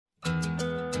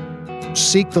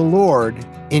seek the Lord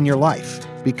in your life.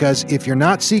 Because if you're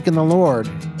not seeking the Lord,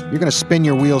 you're going to spin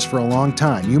your wheels for a long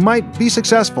time. You might be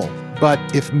successful, but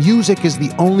if music is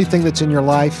the only thing that's in your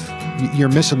life, you're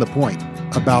missing the point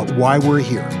about why we're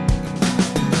here.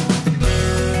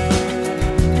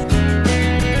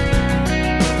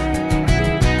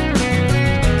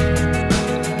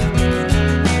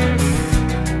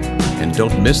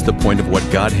 Don't miss the point of what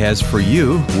God has for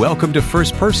you. Welcome to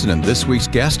First Person, and this week's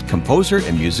guest, composer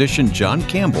and musician John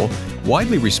Campbell,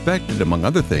 widely respected, among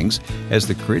other things, as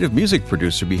the creative music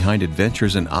producer behind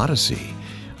Adventures in Odyssey.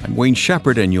 I'm Wayne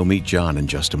Shepherd, and you'll meet John in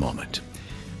just a moment.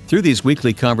 Through these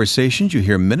weekly conversations, you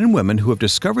hear men and women who have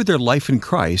discovered their life in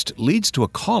Christ leads to a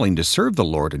calling to serve the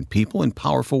Lord and people in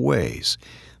powerful ways.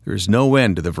 There's no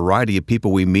end to the variety of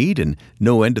people we meet and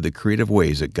no end to the creative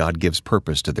ways that God gives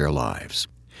purpose to their lives.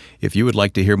 If you would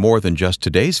like to hear more than just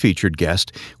today's featured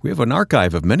guest, we have an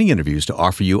archive of many interviews to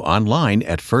offer you online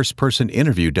at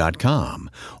firstpersoninterview.com.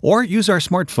 Or use our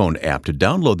smartphone app to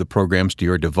download the programs to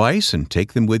your device and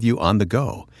take them with you on the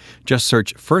go. Just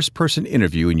search First Person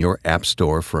Interview in your app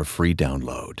store for a free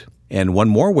download. And one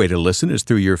more way to listen is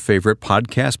through your favorite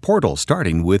podcast portal,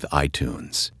 starting with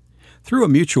iTunes. Through a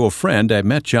mutual friend, I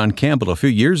met John Campbell a few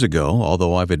years ago,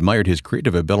 although I've admired his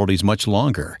creative abilities much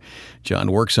longer.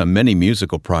 John works on many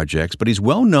musical projects, but he's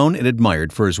well known and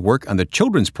admired for his work on the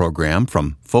children's program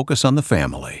from Focus on the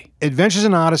Family. Adventures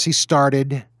in Odyssey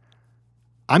started,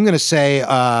 I'm going to say,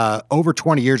 over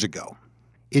 20 years ago.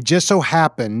 It just so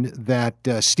happened that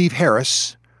Steve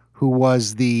Harris, who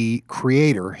was the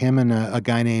creator, him and a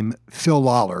guy named Phil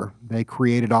Lawler, they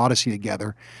created Odyssey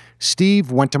together.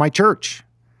 Steve went to my church.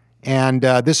 And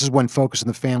this is when Focus on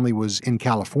the Family was in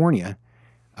California,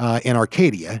 in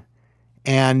Arcadia.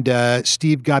 And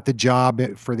Steve got the job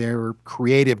for their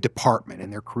creative department,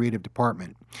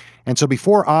 And so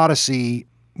before Odyssey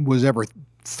was ever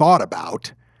thought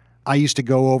about, I used to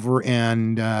go over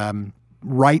and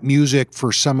write music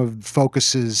for some of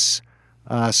Focus's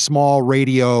small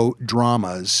radio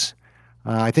dramas.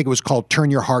 I think it was called Turn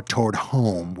Your Heart Toward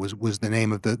Home was the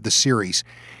name of the series.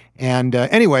 And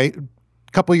anyway,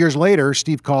 a couple of years later,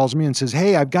 Steve calls me and says,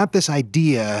 hey, I've got this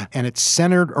idea, and it's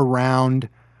centered around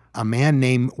a man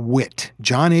named Whit,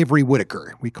 John Avery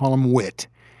Whitaker. We call him Whit.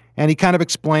 And he kind of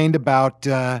explained about,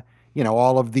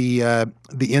 all of the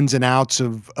ins and outs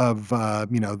of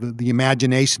the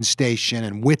Imagination Station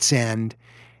and Whit's End.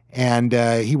 And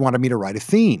he wanted me to write a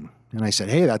theme. And I said,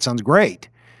 hey, that sounds great.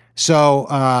 So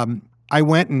I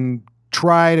went and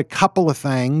tried a couple of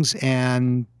things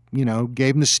and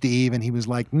gave him to Steve, and he was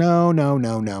like, no.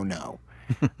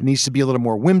 It needs to be a little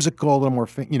more whimsical, a little more,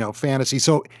 fantasy.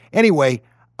 So anyway,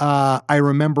 I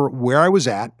remember where I was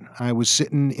at. I was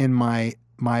sitting in my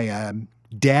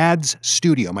dad's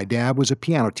studio. My dad was a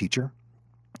piano teacher,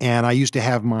 and I used to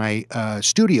have my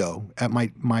studio at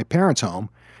my parents' home.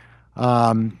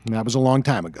 That was a long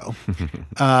time ago.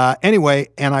 Anyway,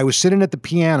 and I was sitting at the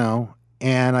piano,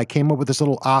 and I came up with this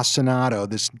little ostinato,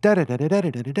 this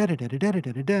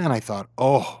da-da-da-da-da-da-da-da-da-da-da-da, and I thought,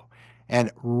 oh. And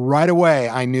right away,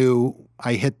 I knew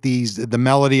I hit the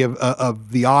melody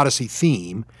of the Odyssey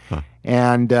theme. Huh.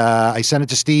 And I sent it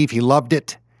to Steve. He loved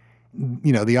it.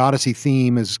 The Odyssey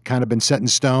theme has kind of been set in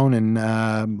stone, and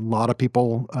a lot of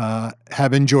people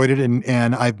have enjoyed it.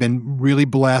 And I've been really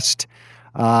blessed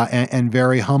and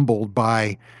very humbled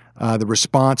by the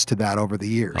response to that over the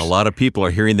years. A lot of people are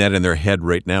hearing that in their head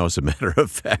right now, as a matter of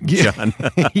fact, John.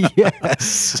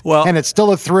 Yes. Well, and it's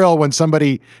still a thrill when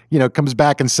somebody, comes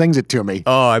back and sings it to me.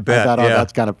 Oh, I bet. I thought,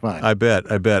 that's kind of fun. I bet.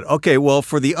 Okay, well,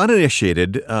 for the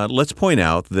uninitiated, let's point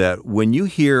out that when you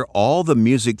hear all the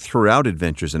music throughout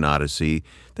Adventures in Odyssey,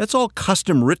 that's all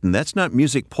custom written. That's not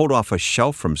music pulled off a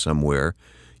shelf from somewhere.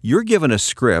 You're given a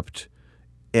script,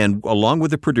 and along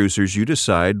with the producers, you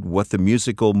decide what the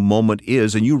musical moment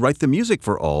is, and you write the music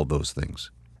for all those things.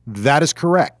 That is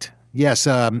correct. Yes.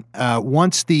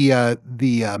 Once the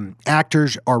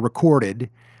actors are recorded,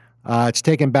 it's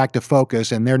taken back to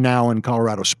Focus, and they're now in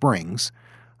Colorado Springs.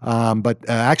 But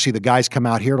actually, the guys come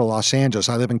out here to Los Angeles.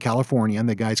 I live in California, and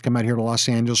the guys come out here to Los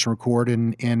Angeles and record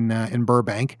in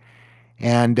Burbank,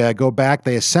 and go back.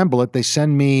 They assemble it. They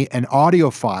send me an audio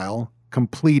file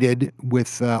completed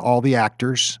with all the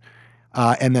actors,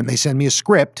 and then they send me a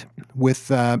script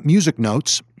with music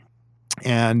notes,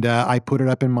 and I put it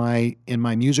up in my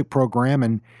music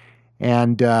program,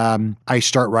 and I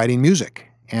start writing music.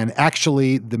 And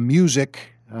actually, the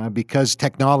music, because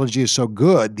technology is so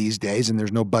good these days, and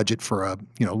there's no budget for a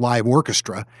live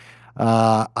orchestra,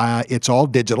 it's all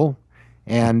digital,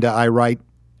 and I write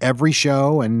every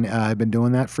show, and I've been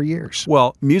doing that for years.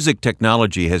 Well, music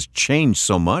technology has changed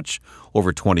so much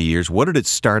over 20 years. What did it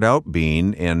start out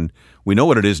being? And we know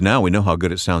what it is now. We know how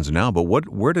good it sounds now, but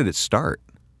where did it start?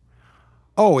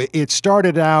 Oh, it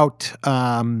started out,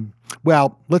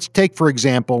 well, let's take, for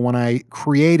example, when I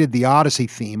created the Odyssey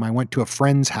theme, I went to a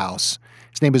friend's house.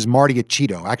 His name is Marty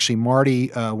Acito. Actually, Marty,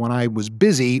 when I was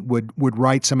busy, would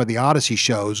write some of the Odyssey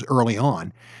shows early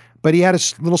on. But he had a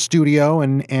little studio,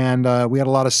 and we had a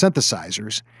lot of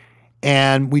synthesizers.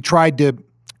 And we tried to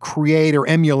create or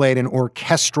emulate an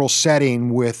orchestral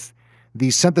setting with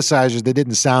these synthesizers that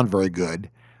didn't sound very good.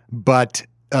 But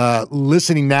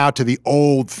listening now to the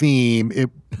old theme,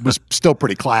 it was still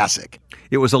pretty classic.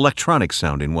 It was electronic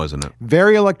sounding, wasn't it?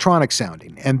 Very electronic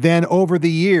sounding. And then over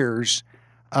the years,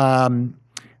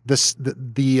 as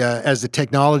the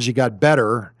technology got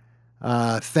better,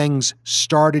 things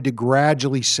started to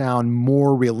gradually sound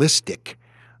more realistic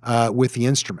with the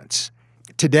instruments.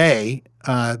 Today,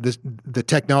 the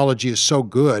technology is so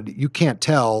good, you can't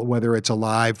tell whether it's a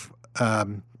live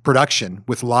production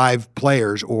with live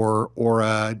players or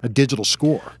a digital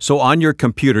score. So on your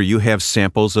computer, you have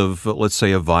samples of, let's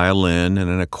say, a violin and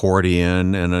an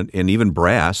accordion and even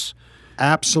brass.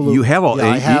 Absolutely. You have all,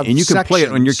 I have and you can play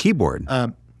it on your sections. keyboard.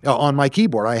 On my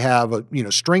keyboard, I have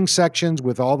string sections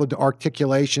with all the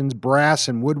articulations, brass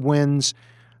and woodwinds,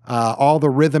 all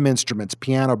the rhythm instruments,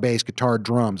 piano, bass, guitar,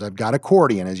 drums. I've got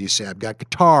accordion, as you say. I've got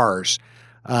guitars,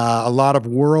 a lot of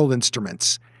world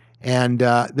instruments, and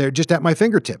they're just at my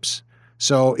fingertips.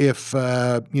 So if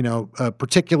a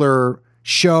particular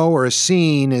show or a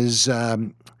scene is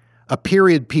a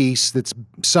period piece that's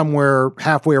somewhere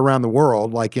halfway around the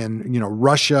world, like in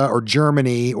Russia or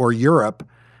Germany or Europe,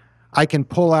 I can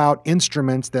pull out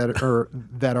instruments that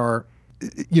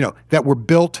were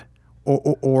built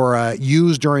or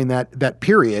used during that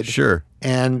period. Sure.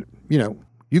 And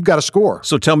you've got a score.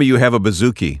 So tell me you have a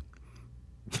bouzouki.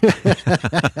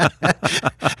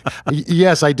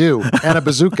 Yes, I do, and a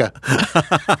bazooka.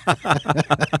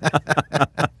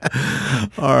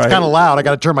 All right. It's kind of loud. I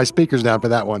got to turn my speakers down for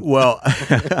that one. Well,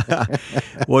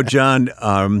 John,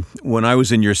 when I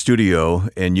was in your studio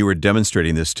and you were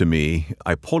demonstrating this to me,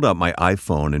 I pulled out my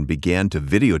iPhone and began to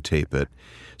videotape it.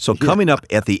 So coming up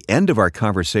at the end of our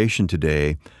conversation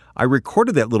today, I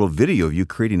recorded that little video of you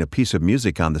creating a piece of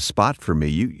music on the spot for me.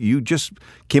 You just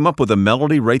came up with a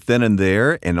melody right then and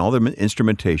there and all the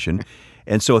instrumentation.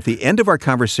 And so at the end of our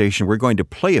conversation, we're going to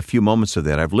play a few moments of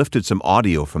that. I've lifted some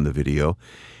audio from the video.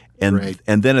 And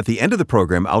then at the end of the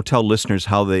program, I'll tell listeners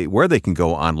where they can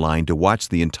go online to watch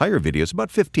the entire video. It's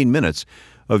about 15 minutes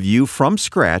of you from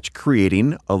scratch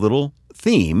creating a little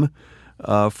theme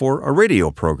for a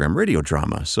radio program, radio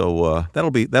drama. So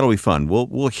that'll be fun.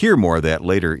 We'll hear more of that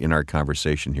later in our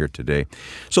conversation here today.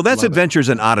 So that's Adventures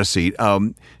in Odyssey.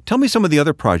 Tell me some of the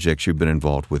other projects you've been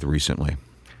involved with recently.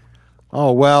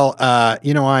 Oh well,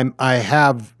 I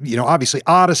have obviously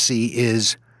Odyssey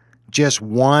is just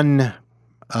one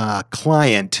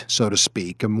client, so to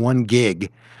speak, and one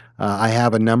gig. I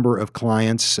have a number of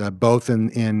clients, both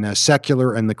in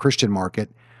secular and the Christian market.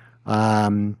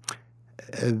 Probably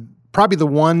the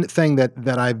one thing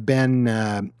that I've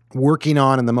been working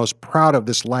on and the most proud of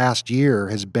this last year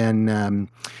has been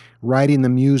writing the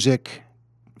music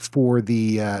for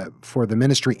the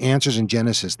ministry Answers in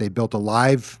Genesis. They built a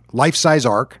life-size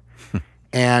ark,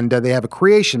 and they have a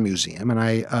creation museum, and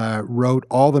I wrote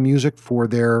all the music for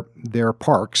their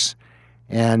parks,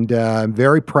 and I'm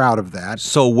very proud of that.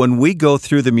 So when we go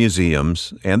through the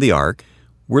museums and the ark,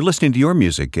 we're listening to your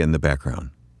music in the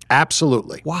background.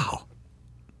 Absolutely. Wow.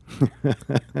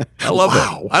 I love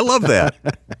that. I love that.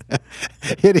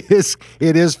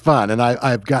 It is fun, and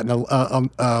I've gotten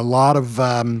a lot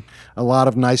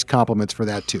of nice compliments for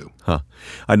that too. Huh.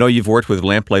 I know you've worked with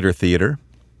Lamplighter Theater.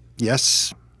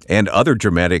 Yes. And other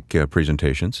dramatic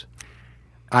presentations.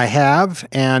 I have,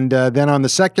 and then on the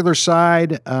secular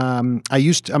side, I'm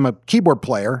a keyboard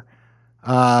player,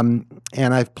 and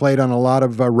I've played on a lot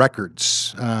of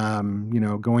records.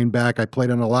 Going back, I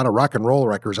played on a lot of rock and roll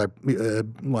records.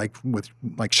 Like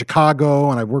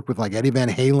Chicago, and I've worked with like Eddie Van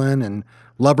Halen and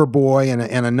Loverboy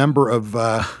and a number of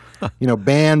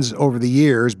bands over the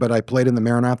years. But I played in the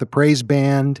Maranatha Praise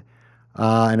Band.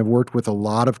 And I've worked with a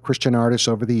lot of Christian artists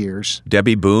over the years.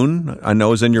 Debbie Boone, I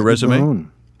know, is in your resume.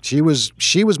 Boone.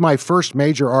 She was my first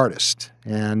major artist,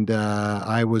 and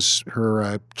I was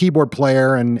her keyboard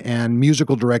player and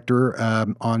musical director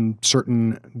on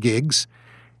certain gigs,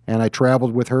 and I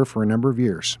traveled with her for a number of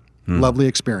years. Lovely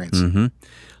experience. Mm-hmm.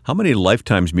 How many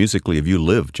lifetimes musically have you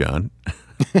lived, John?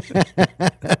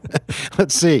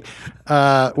 Let's see.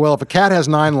 Well, if a cat has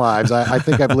 9 lives, I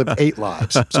think I've lived 8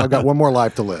 lives. So I've got one more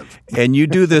life to live. And you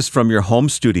do this from your home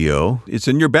studio. It's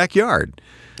in your backyard.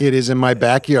 It is in my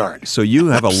backyard. So you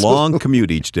have a long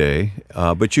commute each day,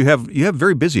 but you have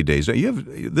very busy days.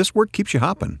 This work keeps you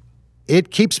hopping.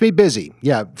 It keeps me busy.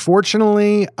 Yeah.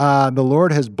 Fortunately, the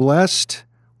Lord has blessed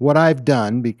what I've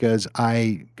done, because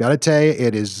I got to tell you,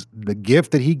 it is the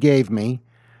gift that He gave me.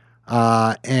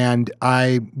 And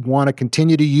I want to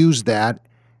continue to use that.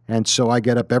 And so I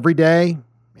get up every day,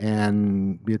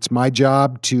 and it's my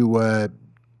job to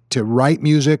write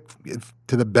music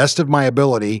to the best of my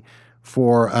ability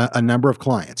for a number of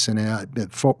clients. And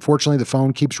fortunately, the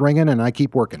phone keeps ringing, and I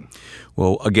keep working.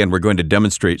 Well, again, we're going to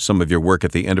demonstrate some of your work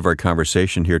at the end of our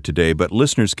conversation here today, but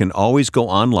listeners can always go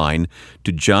online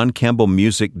to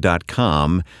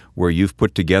johncampbellmusic.com, where you've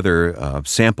put together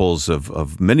samples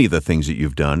of many of the things that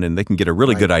you've done, and they can get a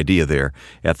really good idea there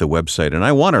at the website. And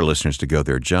I want our listeners to go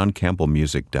there,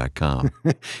 johncampbellmusic.com.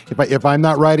 If I'm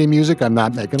not writing music, I'm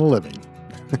not making a living.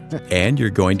 And you're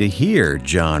going to hear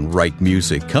John write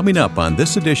music coming up on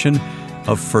this edition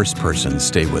of First Person.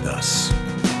 Stay with us.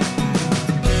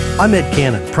 I'm Ed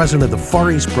Cannon, president of the Far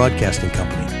East Broadcasting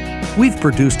Company. We've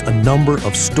produced a number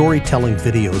of storytelling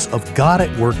videos of God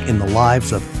at work in the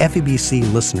lives of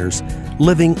FEBC listeners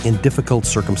living in difficult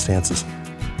circumstances.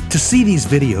 To see these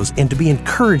videos and to be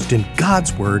encouraged in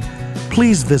God's Word,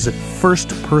 please visit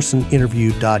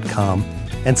firstpersoninterview.com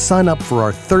and sign up for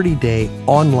our 30-day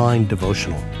online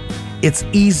devotional. It's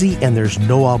easy and there's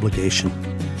no obligation.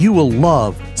 You will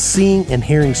love seeing and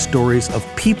hearing stories of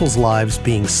people's lives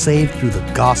being saved through the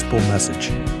gospel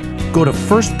message. Go to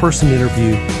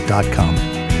firstpersoninterview.com.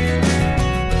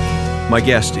 My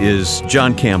guest is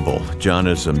John Campbell. John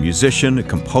is a musician, a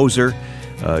composer.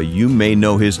 You may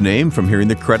know his name from hearing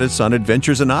the credits on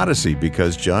Adventures in Odyssey,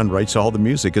 because John writes all the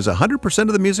music. Is 100%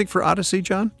 of the music for Odyssey,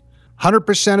 John?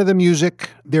 100% of the music.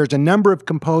 There's a number of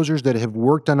composers that have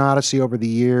worked on Odyssey over the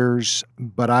years,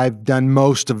 but I've done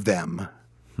most of them.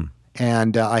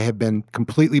 And I have been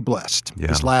completely blessed. Yeah.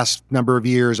 This last number of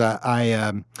years,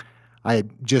 I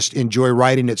just enjoy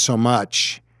writing it so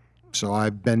much. So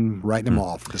I've been writing them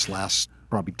all for this last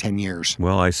probably 10 years.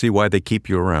 Well, I see why they keep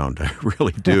you around. I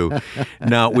really do.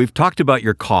 Now, we've talked about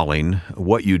your calling,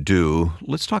 what you do.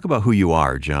 Let's talk about who you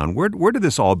are, John. Where did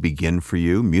this all begin for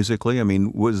you musically? I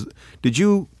mean, were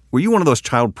you one of those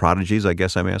child prodigies, I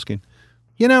guess I'm asking?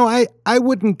 You know, I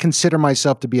wouldn't consider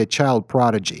myself to be a child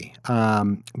prodigy.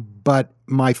 But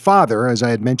my father, as I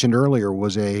had mentioned earlier,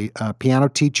 was a piano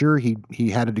teacher. He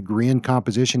had a degree in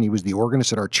composition. He was the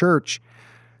organist at our church.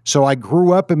 So I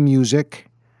grew up in music.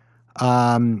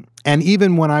 And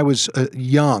even when I was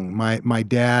young, my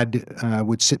dad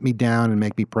would sit me down and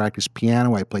make me practice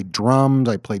piano. I played drums,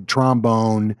 I played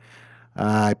trombone,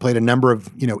 I played a number of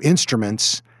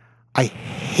instruments. I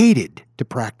hated to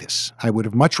practice. I would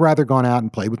have much rather gone out and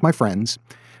played with my friends,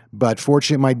 but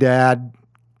fortunately, my dad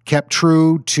kept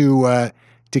true to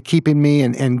keeping me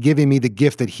and giving me the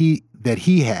gift that he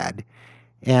had.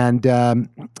 And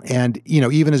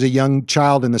even as a young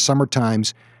child in the summer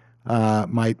times,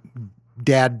 my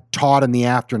dad taught piano in the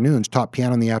afternoons,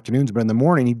 but in the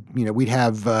morning, we'd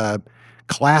have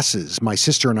classes. My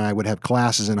sister and I would have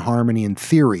classes in harmony and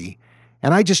theory,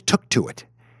 and I just took to it.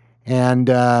 And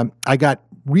I got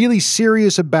really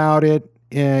serious about it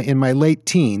in my late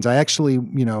teens. I actually,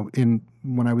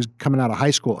 when I was coming out of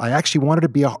high school, I actually wanted to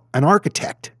be an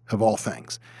architect of all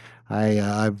things.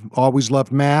 I've always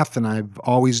loved math, and I've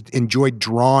always enjoyed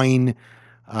drawing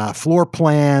floor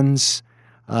plans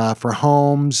for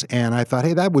homes, and I thought,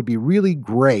 hey, that would be really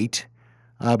great.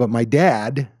 But my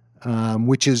dad,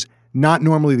 which is not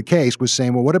normally the case, was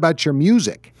saying, well, what about your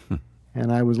music?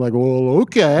 And I was like, well,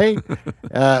 okay.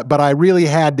 But I really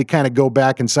had to kind of go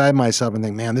back inside myself and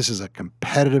think, man, this is a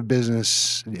competitive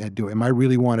business. Am I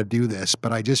really want to do this?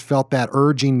 But I just felt that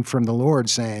urging from the Lord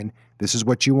saying, this is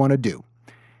what you want to do.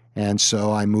 And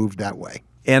so I moved that way.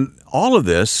 And all of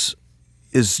this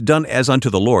is done as unto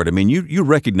the Lord. I mean, you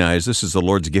recognize this is the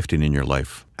Lord's gifting in your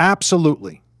life.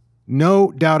 Absolutely.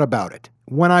 No doubt about it.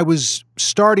 When I was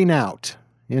starting out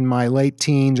in my late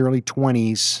teens, early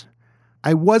 20s,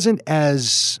 it wasn't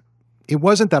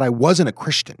that I wasn't a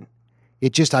Christian.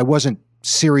 It just, I wasn't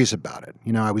serious about it.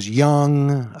 I was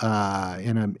young,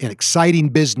 in an exciting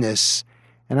business,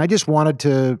 and I just wanted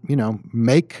to,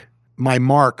 make my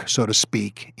mark, so to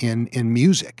speak, in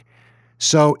music.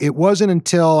 So it wasn't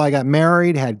until I got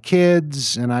married, had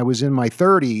kids, and I was in my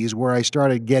 30s where I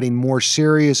started getting more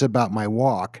serious about my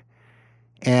walk.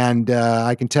 And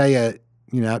I can tell you,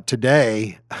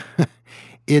 today,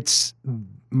 it's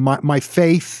my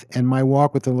faith and my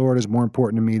walk with the Lord is more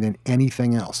important to me than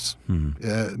anything else,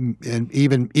 and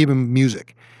even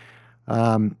music.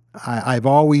 I've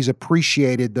always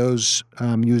appreciated those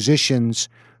musicians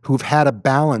who've had a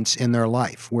balance in their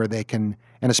life where they can,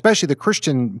 and especially the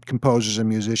Christian composers and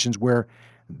musicians, where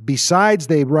besides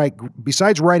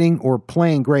writing or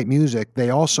playing great music, they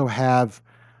also have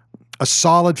a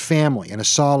solid family and a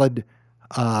solid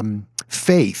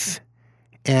faith.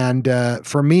 And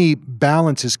for me,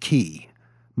 balance is key.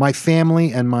 My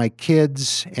family and my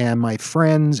kids and my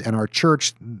friends and our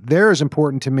church, they're as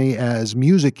important to me as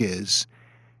music is.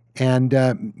 And,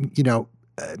 and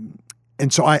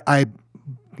so I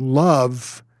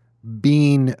love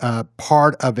being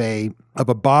part of a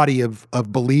body of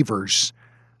believers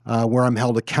where I'm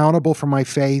held accountable for my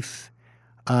faith.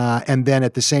 And then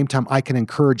at the same time, I can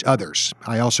encourage others.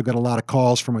 I also get a lot of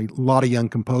calls from a lot of young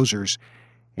composers.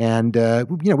 And,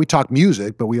 we talk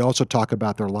music, but we also talk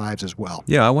about their lives as well.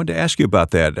 Yeah, I wanted to ask you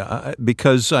about that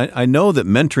because I know that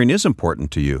mentoring is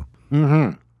important to you.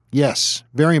 Mm-hmm. Yes,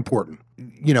 very important.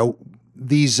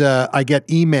 I get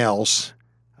emails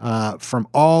from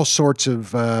all sorts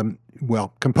of,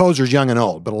 composers young and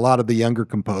old, but a lot of the younger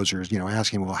composers,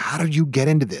 asking, well, how did you get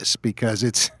into this? Because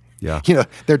it's... Yeah,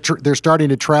 they're starting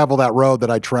to travel that road that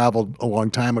I traveled a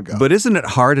long time ago. But isn't it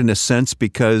hard in a sense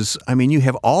because, you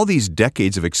have all these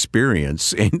decades of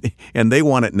experience and they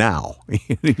want it now,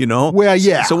 Well,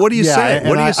 yeah. So what do you say?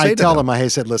 What do you say to them? I tell them, I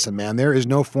said, listen, man, there is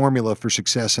no formula for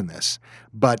success in this.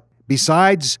 But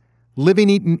besides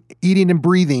living, eating, and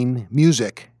breathing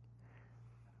music,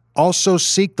 also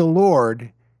seek the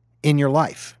Lord in your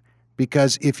life.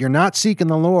 Because if you're not seeking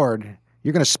the Lord,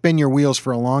 you're going to spin your wheels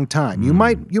for a long time. You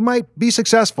might be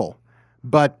successful,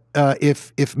 but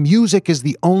if music is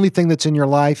the only thing that's in your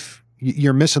life,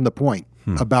 you're missing the point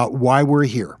about why we're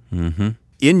here. Mm-hmm.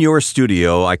 In your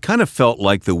studio, I kind of felt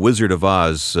like the Wizard of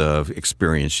Oz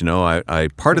experience. I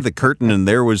parted the curtain, and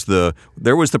there was the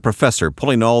professor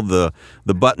pulling all the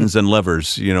buttons and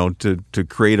levers, to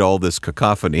create all this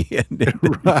cacophony.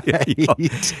 Right.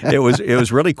 It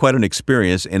was really quite an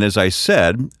experience. And as I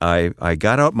said, I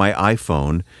got out my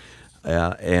iPhone,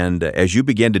 and as you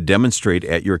began to demonstrate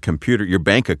at your computer, your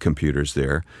bank of computers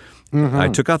there. Mm-hmm. I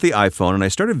took out the iPhone and I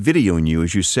started videoing you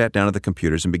as you sat down at the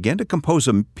computers and began to compose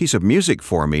a piece of music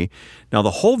for me. Now,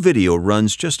 the whole video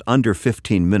runs just under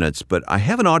 15 minutes, but I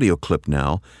have an audio clip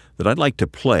now that I'd like to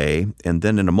play, and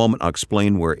then in a moment I'll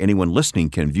explain where anyone listening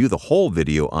can view the whole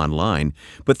video online.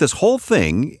 But this whole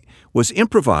thing was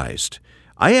improvised.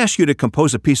 I asked you to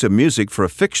compose a piece of music for a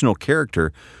fictional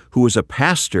character who was a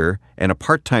pastor and a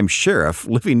part-time sheriff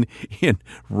living in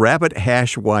Rabbit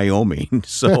Hash, Wyoming.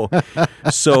 So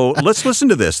let's listen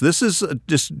to this. This is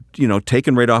just,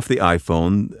 taken right off the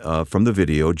iPhone from the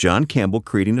video. John Campbell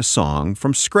creating a song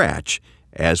from scratch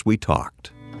as we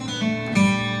talked.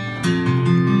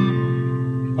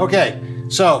 Okay,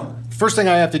 so first thing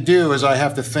I have to do is I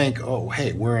have to think, oh,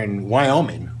 hey, we're in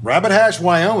Wyoming, Rabbit Hash,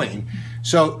 Wyoming.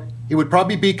 So it would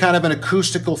probably be kind of an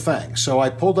acoustical thing. So I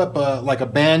pulled up a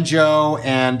banjo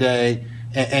and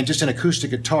just an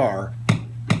acoustic guitar.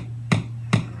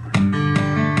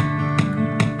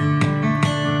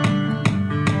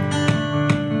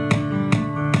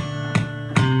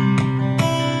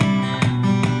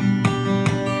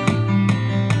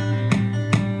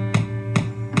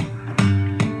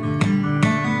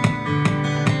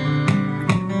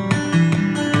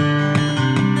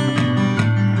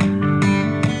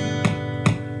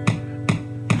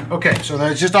 Okay, so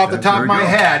that's just off the top of my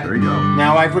head. There you go.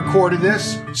 Now I've recorded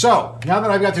this. So now that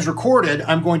I've got this recorded,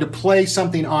 I'm going to play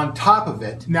something on top of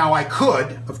it. Now I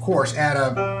could, of course, add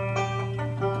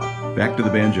back to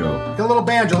the banjo. The little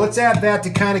banjo. Let's add that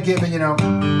to kind of give it,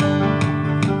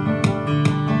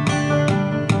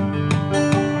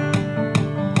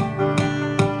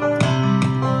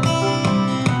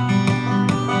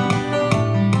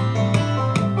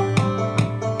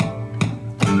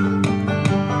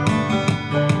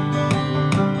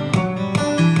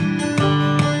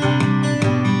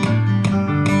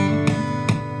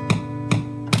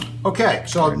 Okay,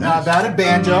 so now I've added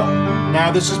banjo.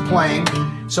 Now this is playing.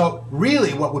 So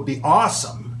really what would be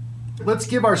awesome, let's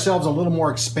give ourselves a little more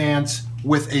expanse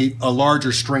with a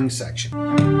larger string section.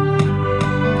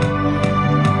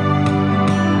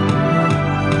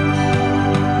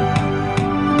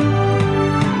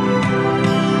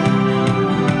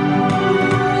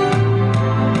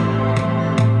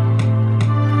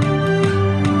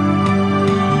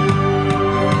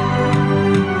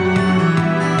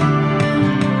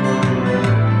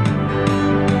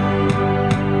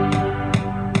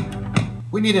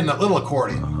 We need a little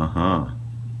accordion. Uh-huh.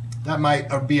 That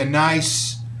might be a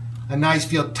nice a nice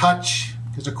feel touch,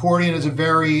 because accordion is a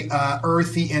very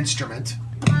earthy instrument.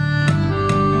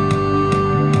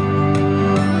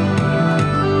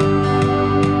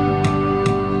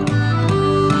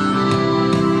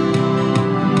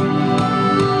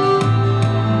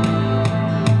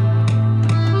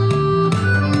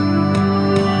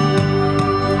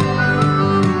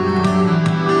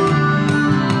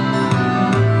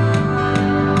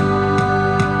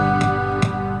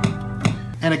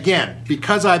 And again,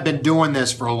 because I've been doing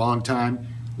this for a long time,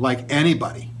 like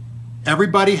anybody,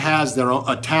 everybody has their own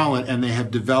a talent, and they have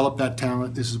developed that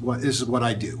talent. This is what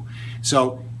I do.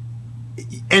 So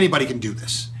anybody can do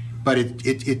this, but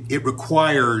it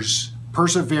requires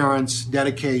perseverance,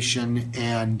 dedication,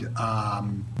 and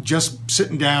just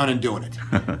sitting down and doing it.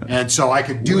 And so I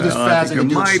could do this fast. I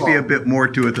think it might be a bit more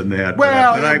to it than that.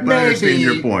 Well, but I understand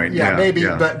your point. Yeah, maybe.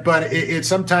 Yeah. But it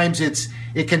sometimes it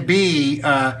can be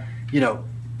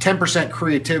 10%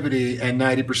 creativity and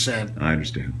 90%. I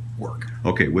understand. Work.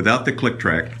 Okay, without the click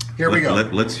track, here we go.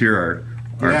 Let's hear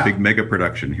our big mega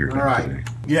production here All right. today.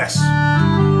 Yes.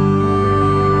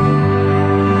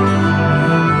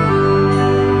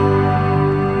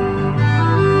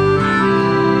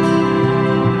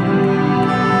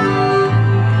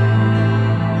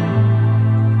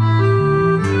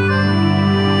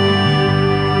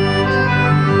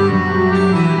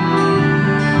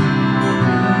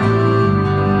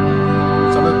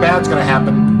 Something bad's going to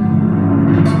happen.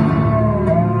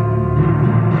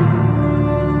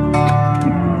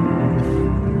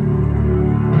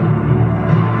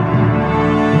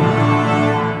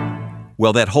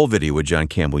 Well, that whole video with John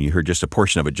Campbell, you heard just a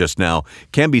portion of it just now,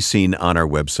 can be seen on our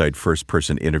website,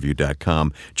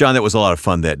 firstpersoninterview.com. John, that was a lot of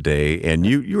fun that day, and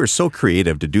you were so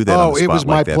creative to do that on the spot. It was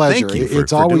my pleasure. Thank you for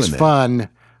It's always doing fun,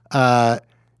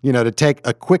 to take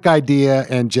a quick idea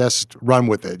and just run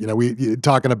with it. We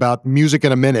talking about music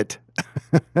in a minute.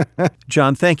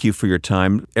 John, thank you for your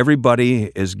time. Everybody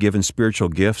is given spiritual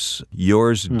gifts.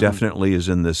 Yours definitely is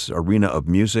in this arena of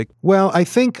music. Well, I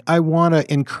think I want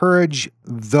to encourage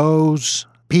those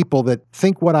people that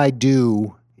think what I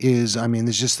do is,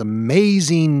 there's just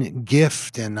amazing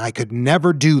gift and I could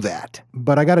never do that.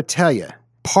 But I got to tell you,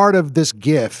 part of this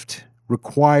gift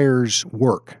requires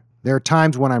work. There are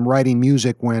times when I'm writing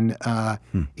music when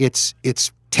it's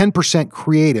 10%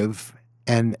 creative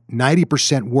and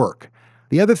 90% work.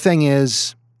 The other thing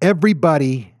is,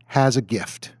 everybody has a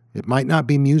gift. It might not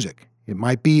be music. It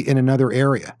might be in another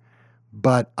area.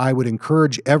 But I would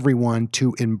encourage everyone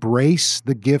to embrace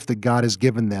the gift that God has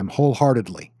given them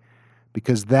wholeheartedly,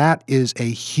 because that is a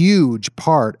huge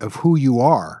part of who you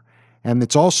are. And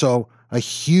it's also a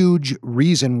huge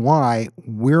reason why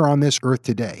we're on this earth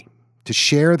today, to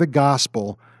share the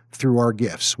gospel through our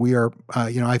gifts. We are,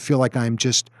 I feel like I'm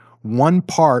just one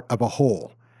part of a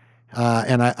whole.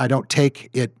 And I don't take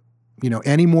it,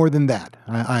 any more than that.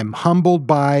 I'm humbled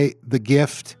by the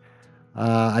gift.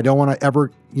 I don't want to ever,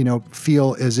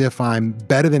 feel as if I'm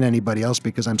better than anybody else,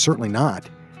 because I'm certainly not.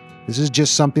 This is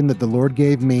just something that the Lord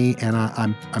gave me, and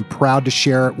I'm proud to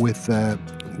share it with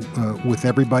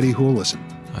everybody who will listen.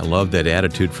 I love that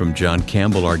attitude from John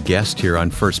Campbell, our guest here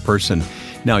on First Person.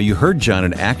 Now, you heard John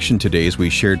in action today as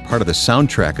we shared part of the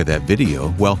soundtrack of that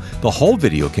video. Well, the whole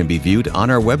video can be viewed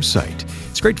on our website.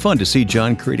 It's great fun to see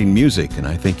John creating music, and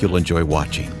I think you'll enjoy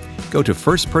watching. Go to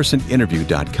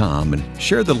firstpersoninterview.com and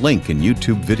share the link and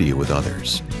YouTube video with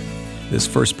others. This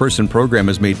First Person program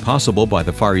is made possible by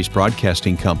the Far East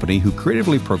Broadcasting Company, who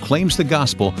creatively proclaims the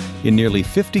gospel in nearly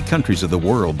 50 countries of the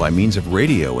world by means of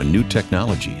radio and new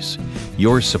technologies.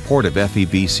 Your support of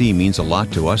FEBC means a lot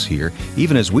to us here,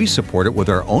 even as we support it with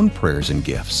our own prayers and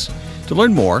gifts. To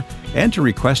learn more and to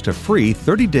request a free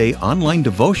 30-day online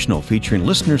devotional featuring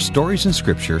listener stories and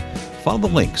scripture, follow the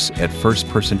links at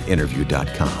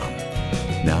firstpersoninterview.com.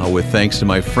 Now, with thanks to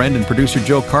my friend and producer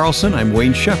Joe Carlson, I'm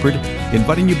Wayne Shepherd,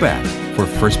 inviting you back for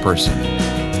First Person.